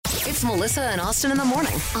It's Melissa and Austin in the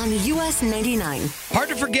morning on US 99. Hard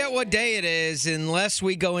to forget what day it is unless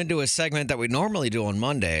we go into a segment that we normally do on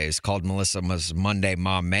Mondays called Melissa's Monday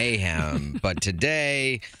Mom Mayhem. But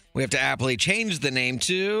today, we have to aptly change the name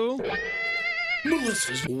to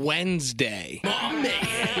Melissa's Wednesday Mom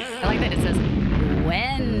Mayhem. I like that it says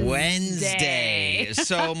Wednesday. Wednesday.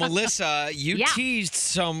 So, Melissa, you teased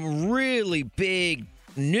some really big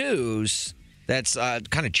news that's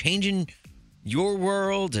kind of changing your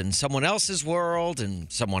world and someone else's world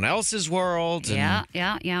and someone else's world. And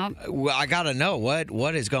Yeah. Well, I got to know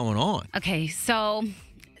what is going on. Okay, so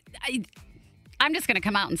I'm just going to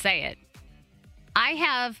come out and say it. I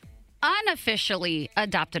have unofficially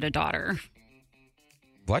adopted a daughter.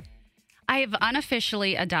 What? I have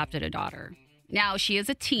unofficially adopted a daughter. Now, she is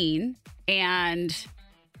a teen, and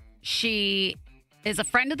she is a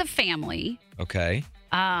friend of the family. Okay.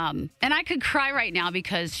 And I could cry right now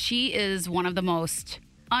because she is one of the most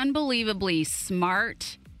unbelievably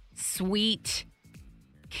smart, sweet,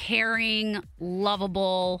 caring,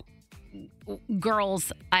 lovable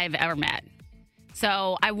girls I've ever met.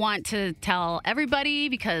 So I want to tell everybody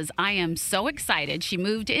because I am so excited. She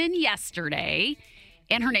moved in yesterday,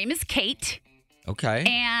 and her name is Kate. Okay.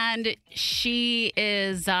 And she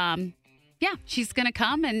is, she's going to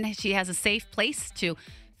come, and she has a safe place to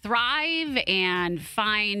thrive and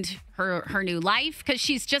find her new life because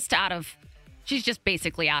she's just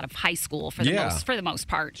basically out of high school for the most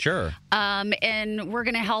part. Sure. And we're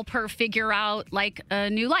going to help her figure out like a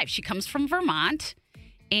new life. She comes from Vermont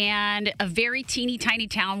and a very teeny tiny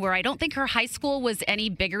town where I don't think her high school was any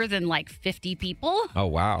bigger than like 50 people. Oh,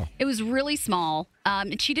 wow. It was really small.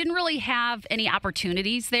 And she didn't really have any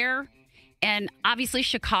opportunities there. And obviously,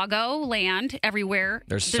 Chicago land everywhere.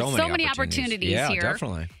 There's so many opportunities here. Yeah,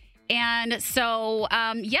 definitely. And so,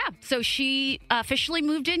 so she officially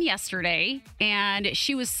moved in yesterday, and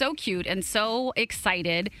she was so cute and so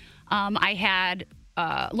excited. I had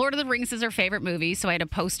Lord of the Rings is her favorite movie, so I had a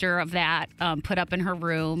poster of that put up in her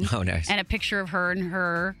room. Oh, nice. And a picture of her and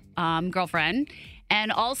her girlfriend.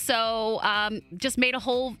 And also just made a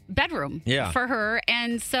whole bedroom for her.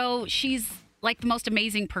 And so she's like the most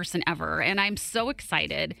amazing person ever. And I'm so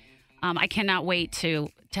excited. I cannot wait to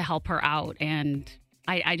help her out. And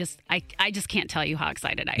I just can't tell you how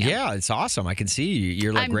excited I am. Yeah, it's awesome. I can see you.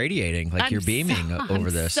 You're like radiating, like you're beaming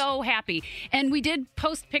over this. I'm so happy. And we did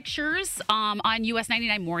post pictures on US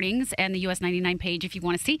 99 Mornings and the US 99 page if you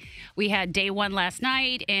want to see. We had day one last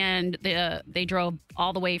night, and they drove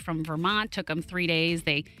all the way from Vermont. Took them 3 days.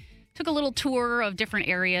 They took a little tour of different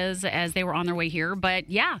areas as they were on their way here. But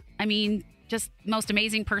yeah, I mean, just most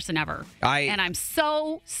amazing person ever. And I'm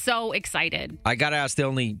so, so excited. I got to ask the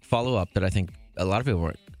only follow-up that I think a lot of people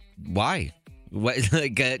were, why? What,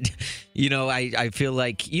 like, I feel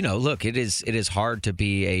like, look, it is hard to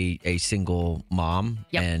be a single mom.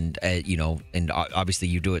 Yep. And, and obviously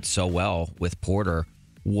you do it so well with Porter.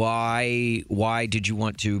 Why did you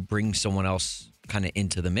want to bring someone else kind of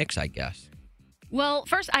into the mix, I guess? Well,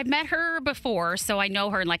 first, I've met her before, so I know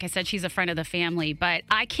her. And like I said, she's a friend of the family. But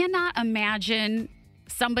I cannot imagine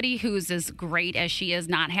somebody who's as great as she is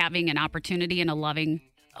not having an opportunity in a loving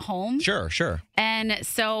home. Sure. And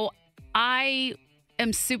so I'm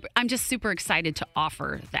just super excited to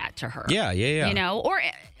offer that to her. Yeah. Or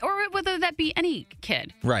whether that be any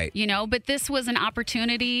kid. Right. But this was an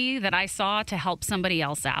opportunity that I saw to help somebody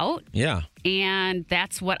else out. Yeah. And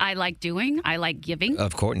that's what I like doing. I like giving.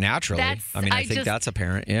 Of course, naturally. I think that's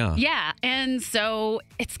apparent. Yeah. Yeah. And so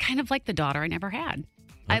it's kind of like the daughter I never had.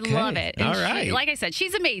 Okay. I love it. And all right. like I said,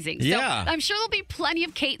 she's amazing. Yeah. So I'm sure there'll be plenty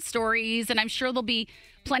of Kate stories, and I'm sure there'll be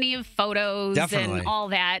plenty of photos Definitely. and all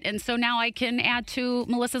that. And so now I can add to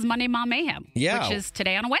Melissa's Monday Mom Mayhem, which is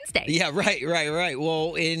today on a Wednesday. Yeah, right.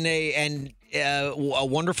 Well, in a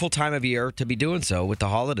wonderful time of year to be doing so with the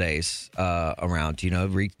holidays around,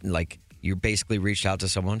 you basically reached out to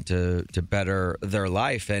someone to better their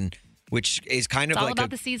life, and which is kind of all like about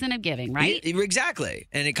the season of giving, right? Exactly.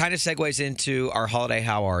 And it kind of segues into our holiday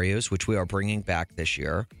How Are Yous, which we are bringing back this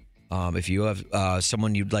year. If you have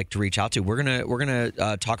someone you'd like to reach out to, we're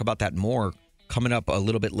gonna talk about that more coming up a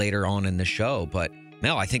little bit later on in the show. But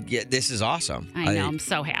Mel, I think this is awesome. I know. I'm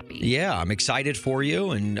so happy. Yeah, I'm excited for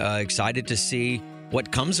you and excited to see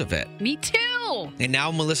what comes of it. Me too. And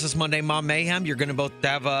now Melissa's Monday Mom Mayhem, you're going to both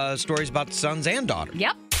have stories about sons and daughters.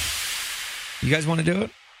 Yep. You guys want to do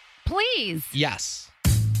it? Please. Yes.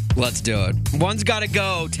 Let's do it. One's Gotta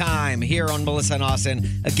Go time here on Melissa and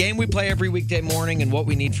Austin. A game we play every weekday morning, and what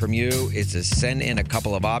we need from you is to send in a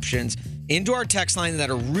couple of options into our text line that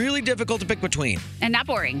are really difficult to pick between. And not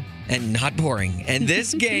boring. And not boring. And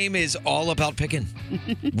this game is all about picking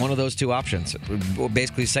one of those two options. We're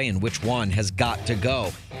basically saying which one has got to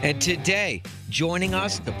go. And today, joining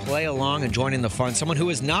us to play along and join in the fun, someone who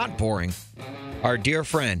is not boring, our dear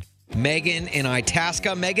friend, Megan in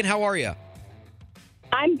Itasca. Megan, how are you?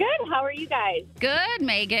 I'm good. How are you guys? Good,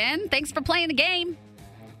 Megan. Thanks for playing the game.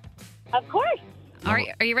 Of course. Are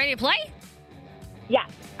you ready to play? Yeah.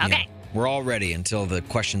 Okay. Yeah, we're all ready until the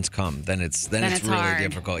questions come. Then it's really hard.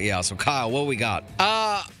 difficult. Yeah. So Kyle, what we got?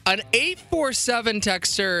 An 847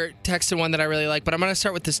 texter texted one that I really like, but I'm going to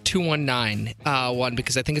start with this 219 one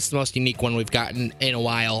because I think it's the most unique one we've gotten in a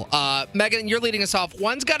while. Megan, you're leading us off.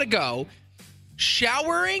 One's got to go.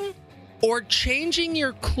 Showering or changing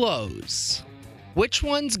your clothes? Which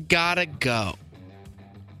one's got to go?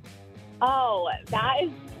 Oh, that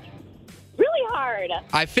is really hard.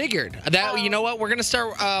 I figured that. You know what? We're going to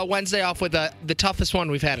start Wednesday off with the toughest one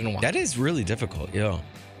we've had in a while. That is really difficult. Yeah.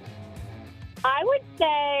 I would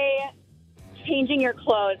say changing your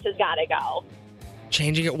clothes has got to go.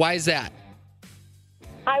 Changing it? Why is that?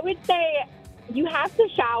 I would say you have to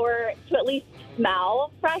shower to at least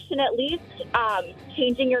smell fresh, and at least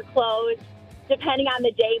changing your clothes, depending on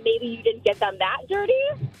the day, maybe you didn't get them that dirty.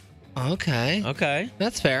 Okay.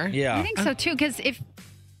 That's fair. Yeah. I think so, too, because if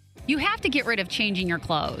you have to get rid of changing your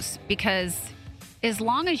clothes, because as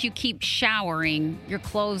long as you keep showering, your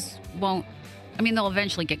clothes won't, I mean, they'll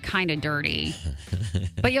eventually get kind of dirty.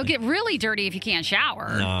 But you'll get really dirty if you can't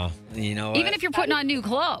shower. No. You know what? Even if you're putting on new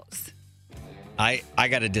clothes. I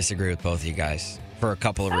got to disagree with both of you guys for a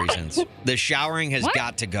couple of reasons. The showering has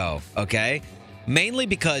got to go, okay? Mainly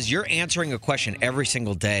because you're answering a question every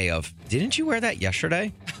single day of, didn't you wear that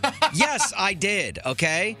yesterday? Yes, I did,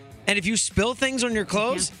 okay? And if you spill things on your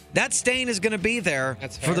clothes, that stain is going to be there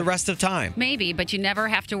for the rest of time. Maybe, but you never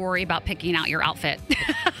have to worry about picking out your outfit.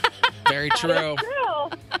 Very true. True.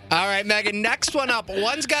 All right, Megan, next one up.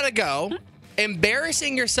 One's got to go.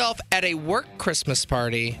 Embarrassing yourself at a work Christmas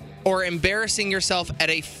party or embarrassing yourself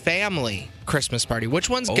at a family Christmas party. Which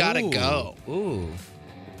one's got to go? Ooh.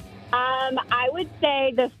 I would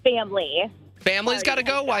say the family. Family's got to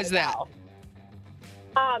go? Why is that?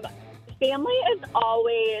 Family is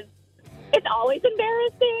always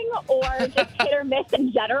embarrassing or just hit or miss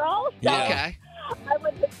in general. So Okay. I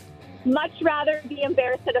would much rather be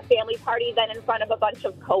embarrassed at a family party than in front of a bunch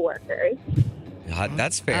of coworkers.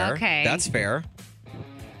 That's fair. Okay. That's fair.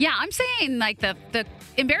 Yeah, I'm saying like the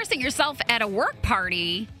embarrassing yourself at a work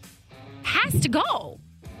party has to go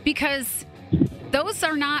because those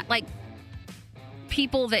are not like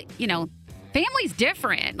people that, family's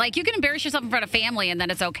different. Like you can embarrass yourself in front of family and then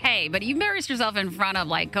it's okay, but you embarrass yourself in front of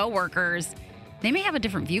like coworkers, they may have a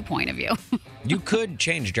different viewpoint of you. You could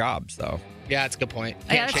change jobs though. Yeah, that's a good point.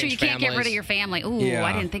 Yeah, that's true. You can't get rid of your family. Ooh, Yeah.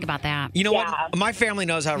 I didn't think about that. You know what? My family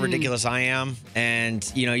knows how ridiculous I am. And,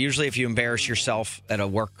 usually if you embarrass yourself at a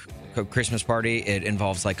work Christmas party, it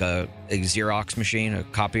involves like a Xerox machine, a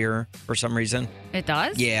copier for some reason. It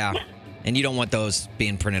does? Yeah. And you don't want those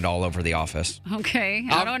being printed all over the office. Okay.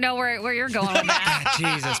 I don't know where you're going with that.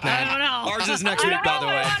 Jesus, man. I don't know. Ours is next week, by the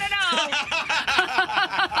way.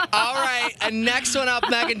 All right, and next one up,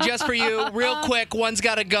 Megan, just for you, real quick. One's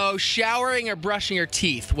got to go. Showering or brushing your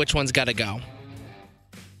teeth? Which one's got to go?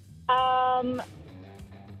 Well,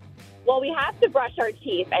 we have to brush our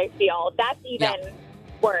teeth, I feel. That's even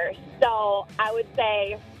worse. So I would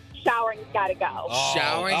say showering's got to go.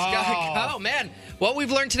 Showering's got to go. Man, what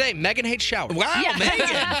we've learned today, Megan hates showers. Wow, Megan.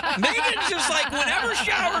 Megan's just like, whenever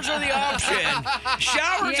showers are the option,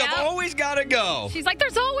 showers have always got to go. She's like,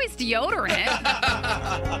 there's always deodorant.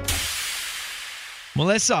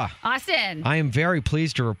 Melissa. Austin. I am very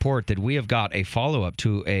pleased to report that we have got a follow-up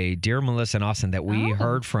to a Dear Melissa and Austin that we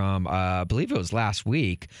heard from, I believe it was last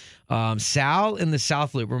week. Sal in the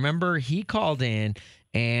South Loop. Remember, he called in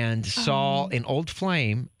and saw an old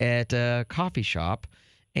flame at a coffee shop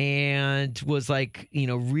and was like,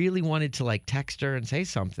 really wanted to like text her and say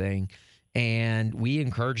something. And we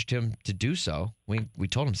encouraged him to do so. We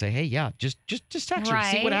told him, say, hey, just text her,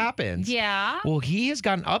 see what happens. Yeah. Well, he has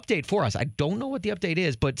got an update for us. I don't know what the update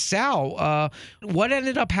is, but Sal, what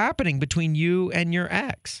ended up happening between you and your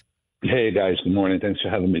ex? Hey, guys. Good morning. Thanks for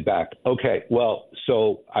having me back. Okay. Well,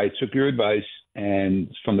 so I took your advice, and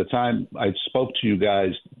from the time I spoke to you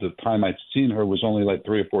guys, the time I'd seen her was only like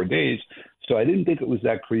 3 or 4 days. So I didn't think it was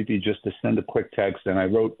that creepy just to send a quick text. And I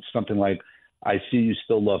wrote something like, I see you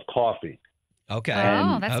still love coffee. Okay.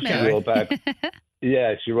 And that's she wrote back,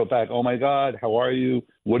 she wrote back, oh, my God, how are you?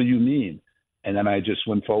 What do you mean? And then I just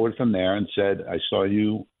went forward from there and said, I saw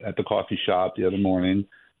you at the coffee shop the other morning.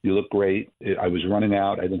 You look great. I was running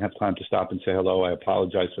out. I didn't have time to stop and say hello. I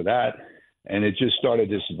apologize for that. And it just started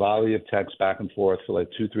this volley of texts back and forth for like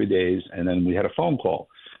 2-3 days. And then we had a phone call.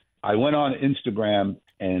 I went on Instagram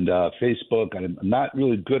and Facebook. I'm not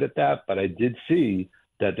really good at that, but I did see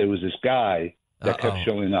that there was this guy that kept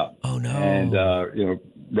showing up. Oh, no. And,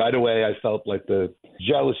 right away I felt like the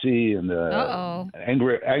jealousy and the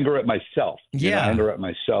anger at myself. Anger at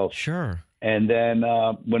myself. Sure. And then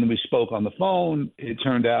when we spoke on the phone, it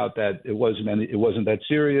turned out that it wasn't that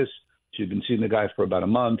serious. She'd been seeing the guy for about a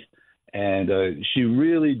month, and she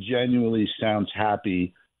really genuinely sounds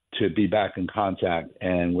happy to be back in contact,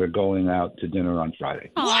 and we're going out to dinner on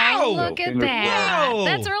Friday. Oh, look at that. Wow.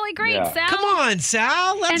 That's really great, Yeah. Sal. Come on,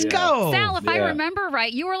 Sal. Let's go. Sal, if I Yeah. remember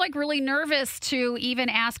right, you were like really nervous to even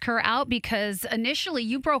ask her out because initially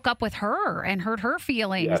you broke up with her and hurt her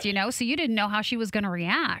feelings, Yes. so you didn't know how she was going to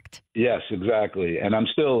react. Yes, exactly. And I'm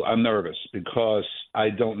nervous because I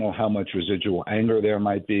don't know how much residual anger there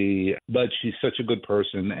might be, but she's such a good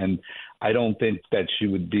person, and I don't think that she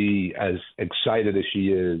would be as excited as she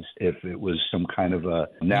is if it was some kind of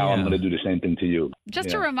I'm going to do the same thing to you. Just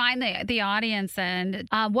to remind the audience, and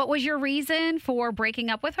what was your reason for breaking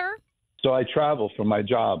up with her? So I travel for my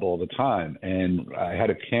job all the time, and I had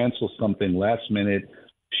to cancel something last minute.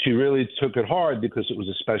 She really took it hard because it was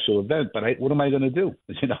a special event, but what am I going to do?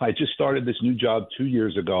 I just started this new job 2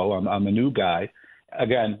 years ago. I'm a new guy.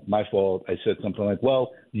 Again, my fault. I said something like,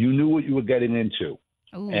 well, you knew what you were getting into.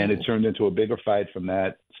 Ooh. And it turned into a bigger fight from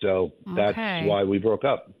that. So that's why we broke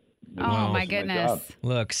up. Oh, my goodness. job.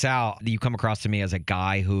 Look, Sal, you come across to me as a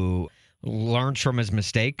guy who learns from his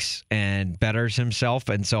mistakes and betters himself.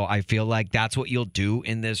 And so I feel like that's what you'll do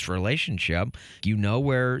in this relationship. You know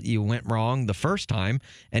where you went wrong the first time,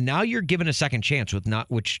 and now you're given a second chance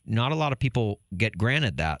which not a lot of people get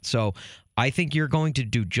granted that. So I think you're going to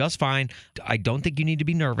do just fine. I don't think you need to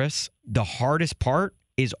be nervous. The hardest part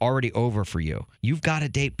is already over for you. You've got a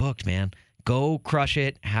date booked, man. Go crush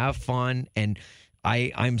it, have fun, and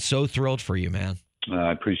I'm so thrilled for you, man.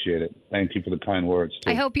 I appreciate it. Thank you for the kind words,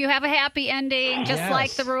 too. I hope you have a happy ending, just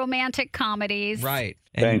like the romantic comedies. Right.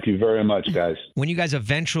 And Thank you very much, guys. when you guys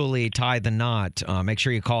eventually tie the knot, make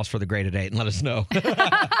sure you call us for the great date and let us know. You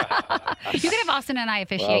can have Austin and I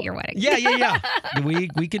officiate your wedding. Yeah.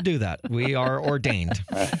 We could do that. We are ordained.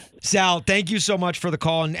 Sal, thank you so much for the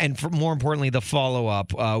call and for, more importantly, the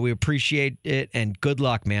follow-up. We appreciate it, and good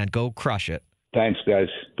luck, man. Go crush it. Thanks, guys.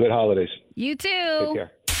 Good holidays. You too. Take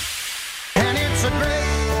care. And it's a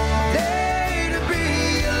great day to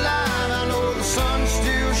be alive. I know the sun's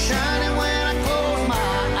still shining when I close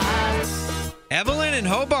my eyes. Evelyn in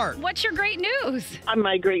Hobart. What's your great news?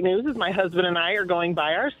 My great news is my husband and I are going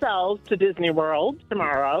by ourselves to Disney World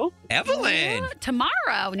tomorrow. Evelyn.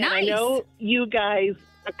 Tomorrow. And Nice. I know you guys,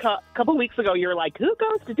 a couple weeks ago, you were like, who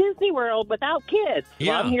goes to Disney World without kids?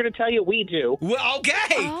 Yeah. Well, I'm here to tell you we do. Well, okay.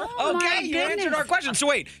 Oh, my You answered goodness. our question. So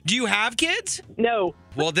wait, do you have kids? No,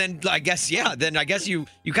 Well, then I guess you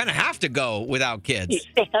kind of have to go without kids.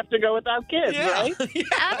 you have to go without kids, right?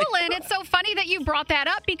 Evelyn, it's so funny that you brought that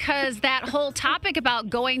up because that whole topic about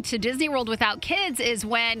going to Disney World without kids is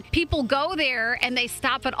when people go there and they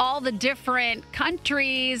stop at all the different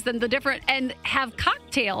countries and have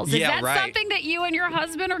cocktails. Is Yeah, that right. something that you and your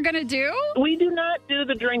husband are going to do? We do not do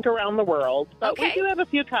the drink around the world, but Okay. we do have a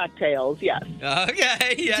few cocktails, yes.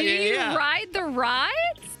 Okay. Yeah. Do you ride the rides?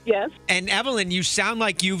 Yes, And Evelyn, you sound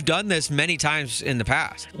like you've done this many times in the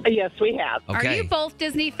past. yes, we have. Okay. Are you both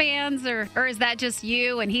Disney fans or is that just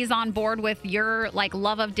you and he's on board with your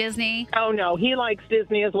love of Disney? Oh, no, he likes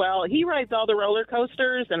Disney as well. He rides all the roller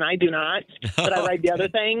coasters, and I do not, but I ride the other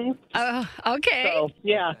things. Okay. So,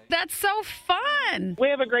 yeah. That's so fun. We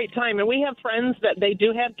have a great time, and we have friends that they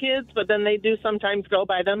do have kids, but then they do sometimes go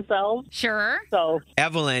by themselves. Sure. So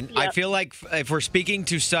Evelyn, I Yep. feel like if we're speaking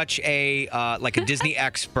to such a a Disney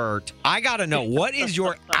expert, I gotta know, what is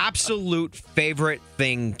your absolute favorite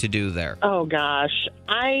thing to do there? oh gosh,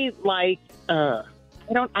 I like.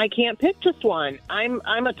 I can't pick just one. I'm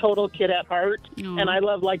a total kid at heart, and I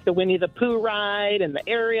love like the Winnie the Pooh ride and the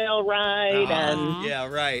Ariel ride, and Yeah,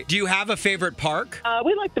 right. Do you have a favorite park?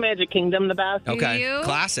 we like the Magic Kingdom the best. Okay, you?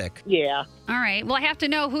 classic. Yeah. All right. Well, I have to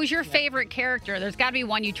know who's your favorite character. There's got to be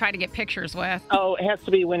one you try to get pictures with. Oh, it has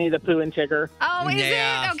to be Winnie the Pooh and Tigger. Oh, is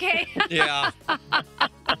Yeah. it? Okay. Yeah.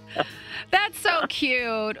 That's so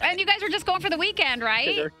cute. And you guys are just going for the weekend, right?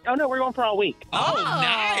 Tigger. Oh no, we're going for all week. Oh,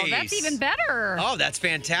 nice. That's even better. Oh, that's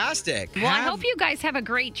fantastic. Well, I hope you guys have a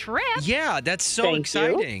great trip. Yeah, that's so Thank you.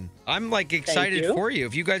 exciting. I'm excited you. for you.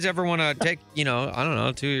 If you guys ever want to take, I don't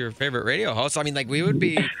know, to your favorite radio host, we would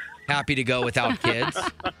be happy to go without kids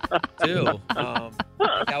too.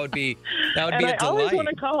 That would be a I always delight. want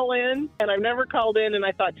to call in, and I've never called in, and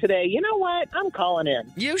I thought today, you know what? I'm calling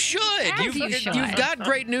in. You should. As you should. You've got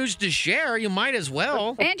great news to share. You might as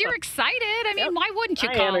well. And you're excited. I mean, why wouldn't you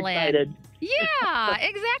I call am excited. in? Yeah,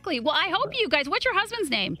 exactly. Well, I hope you guys, what's your husband's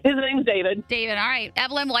name? His name's David. David. All right.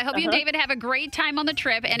 Evelyn, well, I hope you and David have a great time on the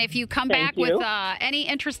trip. And if you come back Thank you. with any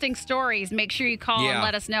interesting stories, make sure you call and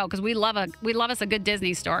let us know because we love us a good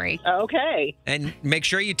Disney story. Okay. And make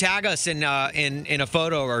sure you tag us in a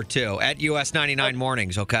photo or two at US 99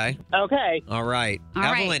 Mornings, okay? Okay. All right. All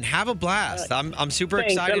right. Evelyn, have a blast. I'm super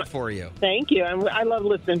Thanks. excited for you. Thank you. I love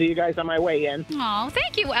listening to you guys on my way in. Oh,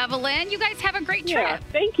 thank you, Evelyn. You guys have a great trip. Yeah.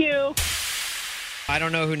 Thank you. I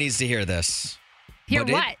don't know who needs to hear this. Hear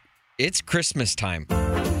but what? It's Christmas time.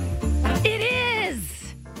 It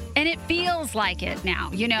is. And it feels like it now.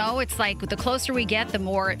 You know, it's like the closer we get, the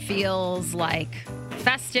more it feels like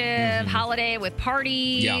festive, holiday with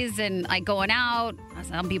parties and like going out.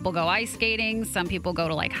 Some people go ice skating. Some people go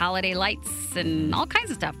to like holiday lights and all kinds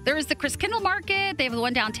of stuff. There's the Chris Kindle Market. They have the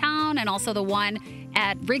one downtown and also the one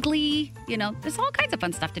at Wrigley. You know, there's all kinds of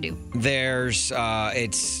fun stuff to do. There's,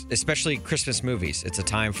 it's especially Christmas movies. It's a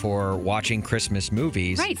time for watching Christmas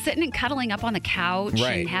movies. Right, sitting and cuddling up on the couch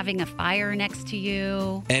Right. and having a fire next to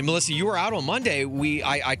you. And Melissa, you were out on Monday.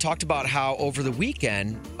 I talked about how over the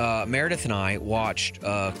weekend, Meredith and I watched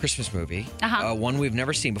a Christmas movie, one we've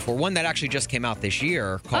never seen before, one that actually just came out this year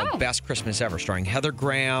called Best Christmas Ever, starring Heather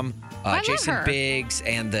Graham, I Jason love her. Biggs,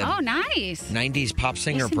 and the nice. 90s pop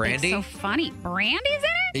singer Jason Biggs, Brandy. so funny. Brandy's in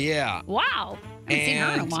it? Yeah. Wow. I haven't seen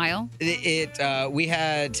her in a And while. We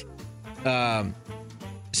had,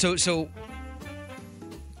 so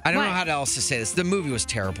I don't know how else to say this. The movie was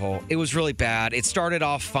terrible. It was really bad. It started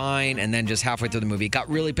off fine, and then just halfway through the movie, it got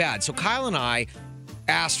really bad. So Kyle and I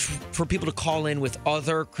asked for people to call in with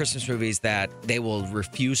other Christmas movies that they will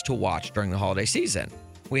refuse to watch during the holiday season.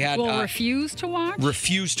 We had refuse to watch?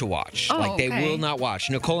 refuse to watch. Oh, like they okay. will not watch.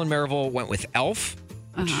 Nicole and Maryville went with Elf.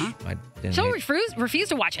 Which I didn't She'll hate. refuse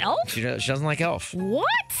to watch Elf? She doesn't like Elf. What?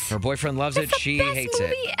 Her boyfriend loves That's it. the She best hates it.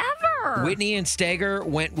 movie ever. Whitney and Stager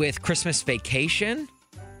went with Christmas Vacation.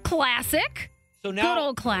 Classic. So now Good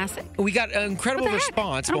old classic. we got an incredible What the heck?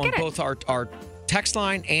 response I don't on get it. both our text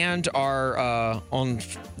line and our on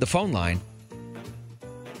the phone line.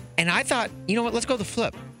 And I thought, you know what? Let's go the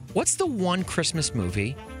flip. What's the one Christmas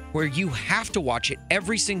movie where you have to watch it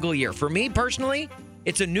every single year? For me personally,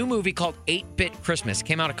 it's a new movie called 8-Bit Christmas.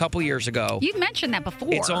 Came out a couple years ago. You've mentioned that before.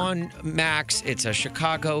 It's on Max. It's a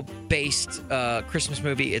Chicago-based Christmas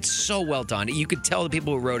movie. It's so well done. You could tell the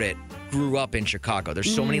people who wrote it grew up in Chicago.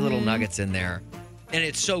 There's so many little nuggets in there, and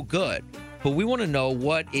it's so good. But we want to know,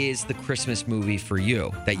 what is the Christmas movie for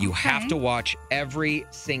you that you have to watch every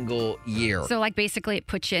single year? So, like, basically it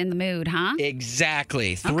puts you in the mood, huh?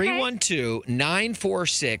 Exactly.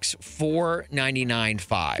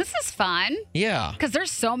 312-946-4995. This is fun. Yeah. Because there's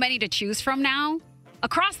so many to choose from now.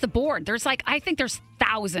 Across the board, there's I think there's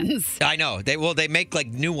thousands. I know. They make like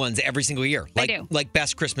new ones every single year. They Like do. like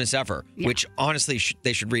Best Christmas Ever, which honestly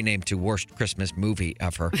they should rename to Worst Christmas Movie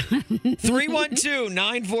Ever.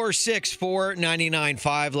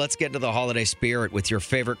 312-946-4995. Let's get into the holiday spirit with your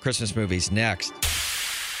favorite Christmas movies next.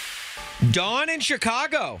 Dawn in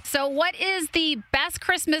Chicago. So, what is the best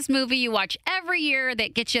Christmas movie you watch every year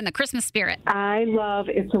that gets you in the Christmas spirit? I love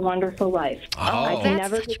It's a Wonderful Life. I can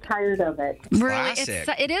never get tired of it. Really, Classic.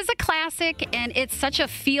 it is a classic, and it's such a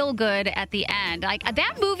feel good at the end. Like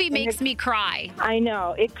that movie makes me cry. I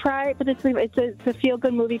know. It cried, but it's a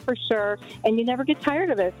feel-good movie for sure, and you never get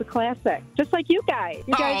tired of it. It's a classic. Just like you guys.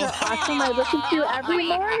 You guys are awesome. I listen to you every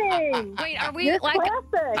morning. Wait, are we You're like?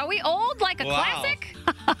 classic. Are we old like a classic?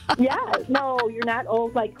 Yeah. No, you're not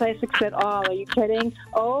old like classics at all. Are you kidding?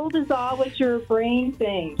 Old is all what your brain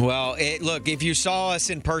thinks. Well, look, if you saw us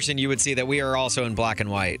in person, you would see that we are also in black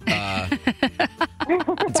and white.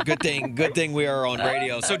 It's a good thing. Good thing we are on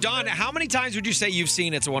radio. So, Dawn, how many times would you say you've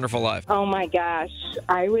seen It's a Wonderful Life? Oh, my gosh.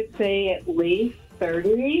 I would say at least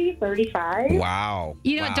 30, 35. Wow.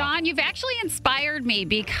 You know, Wow. Dawn, you've actually inspired me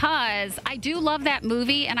because I do love that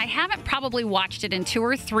movie, and I haven't probably watched it in 2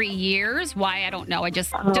 or 3 years. Why, I don't know. I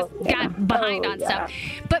just got behind on stuff.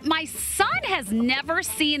 But my son has never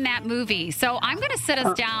seen that movie, so I'm going to sit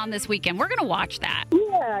us down this weekend. We're going to watch that.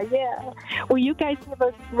 Yeah. Well, you guys have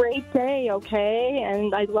a great day, okay?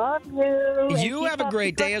 And I love you. You have a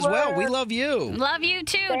great day as well. We love you. Love you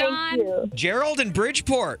too, Thank Dawn. you. Gerald in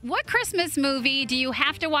Bridgeport. What Christmas movie do you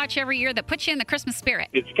have to watch every year that puts you in the Christmas spirit?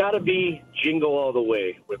 It's got to be Jingle All the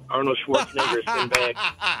Way with Arnold Schwarzenegger, Sinbad.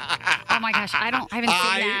 Oh my gosh, I haven't seen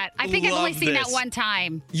that. I think I've only love seen that this. one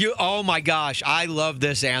time. Oh my gosh, I love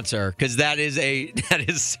this answer because that is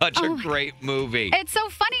such a great movie. It's so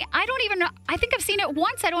funny. I don't even know. I think I've seen it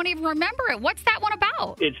once. I don't even remember it. What's that one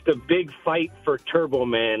about? It's the big fight for Turbo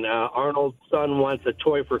Man. Arnold's son wants a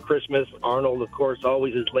toy for Christmas. Arnold, of course,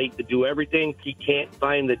 always is late to do everything. He can't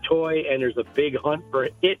find the toy, and there's a big hunt for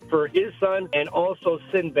it for his son, and also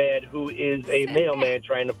Sinbad, who is a mailman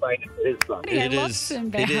trying to find it for his son. It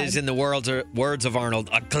is, in the words of Arnold,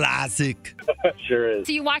 a classic. Sure is.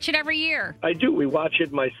 So you watch it every year? I do. We watch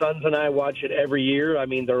it. My sons and I watch it every year. I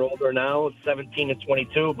mean, they're older now, 17 and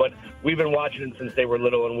 22, but we've been watching it since they were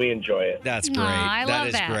little, and we enjoy it. That's great. I That love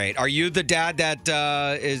is that. great. Are you the dad that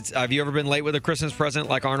have you ever been late with a Christmas present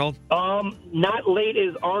like Arnold? Not late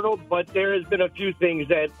as Arnold, but there has been a few things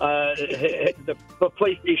that the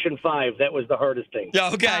PlayStation 5, that was the hardest thing.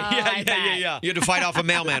 Yeah, okay. Yeah. You had to fight off a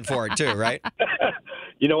mailman for it too, right?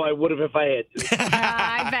 You know, I would have if I had to.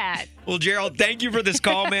 I bet. Well, Gerald, thank you for this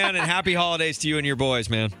call, man, and happy holidays to you and your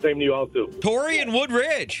boys, man. Same to you all, too. Tori in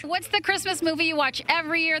Woodridge. What's the Christmas movie you watch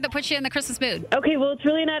every year that puts you in the Christmas mood? Okay, well, it's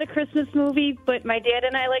really not a Christmas movie, but my dad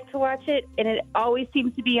and I like to watch it, and it always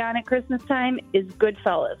seems to be on at Christmas time, is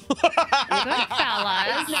Goodfellas.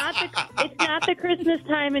 Goodfellas. It's not the Christmas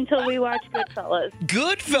time until we watch Goodfellas.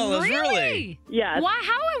 Goodfellas, really? Yes. Why?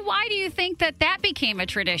 How and why do you think that became a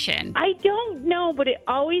tradition? I don't know, but it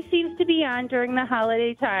always seems to be on during the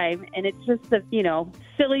holiday time, and it's just a,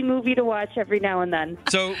 silly movie to watch every now and then.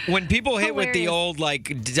 So when people hit with the Hilarious. old,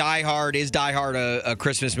 like, Die Hard a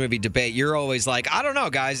Christmas movie debate, you're always like, I don't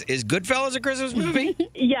know, guys, is Goodfellas a Christmas movie?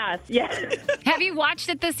 Yes. Have you watched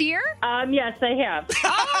it this year? Yes, I have.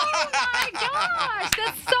 Oh my gosh,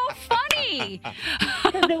 that's so funny.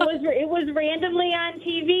 Because it was randomly on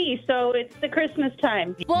TV, so it's the Christmas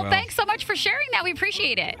time. Well, thanks so much for sharing that. We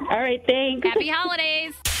appreciate it. All right, thanks. Happy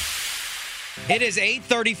holidays. It is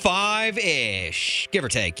 8:35-ish, give or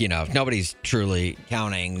take. Nobody's truly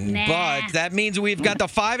counting. Nah. But that means we've got the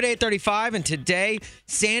 5 at 8:35, and today,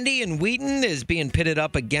 Sandy and Wheaton is being pitted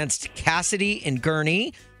up against Cassidy and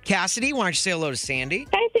Gurney. Cassidy, why don't you say hello to Sandy?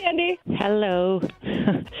 Hi, Sandy. Hello.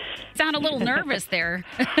 Sound a little nervous there.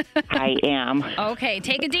 I am. Okay,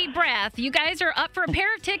 take a deep breath. You guys are up for a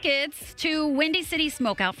pair of tickets to Windy City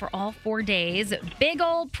Smokeout for all 4 days. Big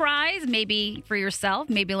old prize, maybe for yourself,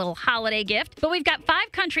 maybe a little holiday gift. But we've got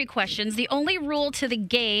 5 country questions. The only rule to the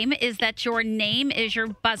game is that your name is your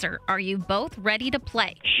buzzer. Are you both ready to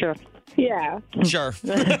play? Sure. Yeah. Sure.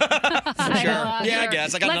 Sure. Yeah, I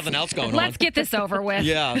guess. I got nothing else going on. Let's get this over with.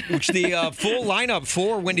 Yeah, which the full lineup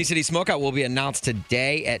for Windy City Smokeout will be announced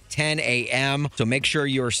today at 10 a.m. So make sure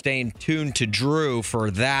you're staying tuned to Drew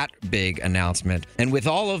for that big announcement. And with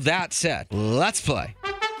all of that said, let's play.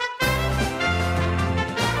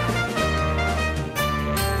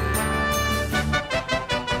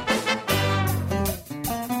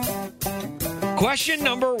 Question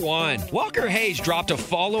number 1. Walker Hayes dropped a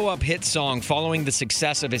follow-up hit song following the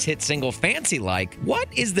success of his hit single Fancy Like. What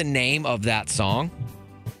is the name of that song?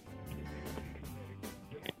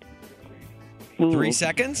 3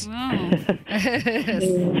 seconds. Oh.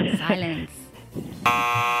 Silence.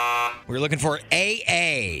 We're looking for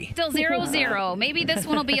AA. Still 0-0. Maybe this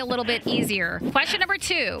one will be a little bit easier. Question number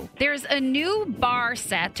 2. There's a new bar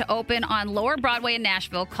set to open on Lower Broadway in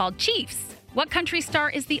Nashville called Chiefs. What country star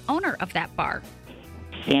is the owner of that bar?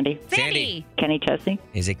 Sandy. Sandy. Kenny Chesney.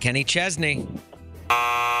 Is it Kenny Chesney?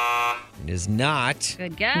 It is not.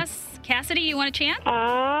 Good guess. Cassidy, you want a chance?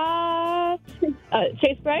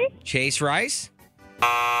 Chase Bryce? Chase Rice?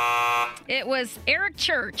 It was Eric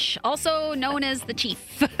Church, also known as the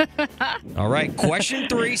Chief. All right. Question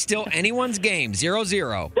 3, still anyone's game.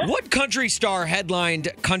 0-0. What country star headlined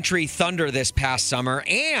Country Thunder this past summer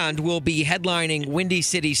and will be headlining Windy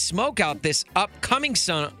City Smokeout this upcoming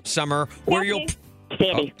summer where you'll...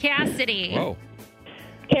 Sandy. Cassidy. Whoa.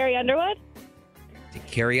 Carrie Underwood?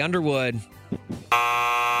 Carrie Underwood.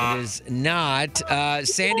 It is not.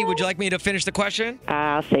 Sandy, would you like me to finish the question?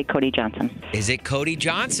 I'll say Cody Johnson. Is it Cody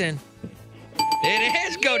Johnson? It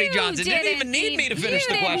is Cody Johnson. Didn't even need me to finish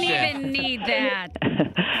the question. You didn't even need that.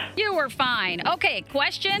 You were fine. Okay,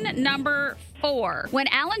 question number 4. When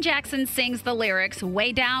Alan Jackson sings the lyrics,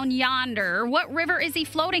 Way Down Yonder, what river is he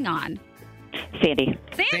floating on? Sandy.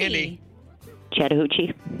 Sandy.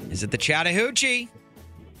 Chattahoochee. Is it the Chattahoochee?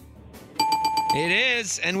 It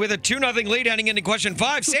is. And with a 2-0 lead heading into question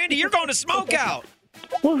 5, Sandy, you're going to Smokeout.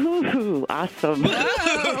 Woohoo! Awesome.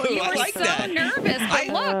 Oh, you I were like so that. nervous, but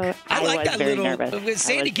look. I like was that very little. nervous.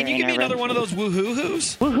 Sandy, can you give me another one of those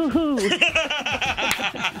woohoo-hoos? Woohoo!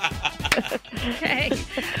 Okay.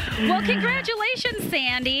 Well, congratulations,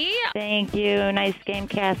 Sandy. Thank you. Nice game,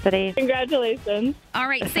 Cassidy. Congratulations. All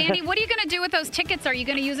right, Sandy, what are you going to do with those tickets? Are you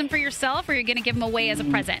going to use them for yourself or are you going to give them away as a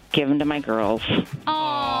present? Give them to my girls.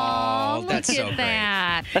 Oh, look that's at so great.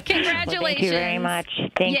 that. Congratulations. Well, thank you very much.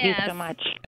 Thank you Yes. so much.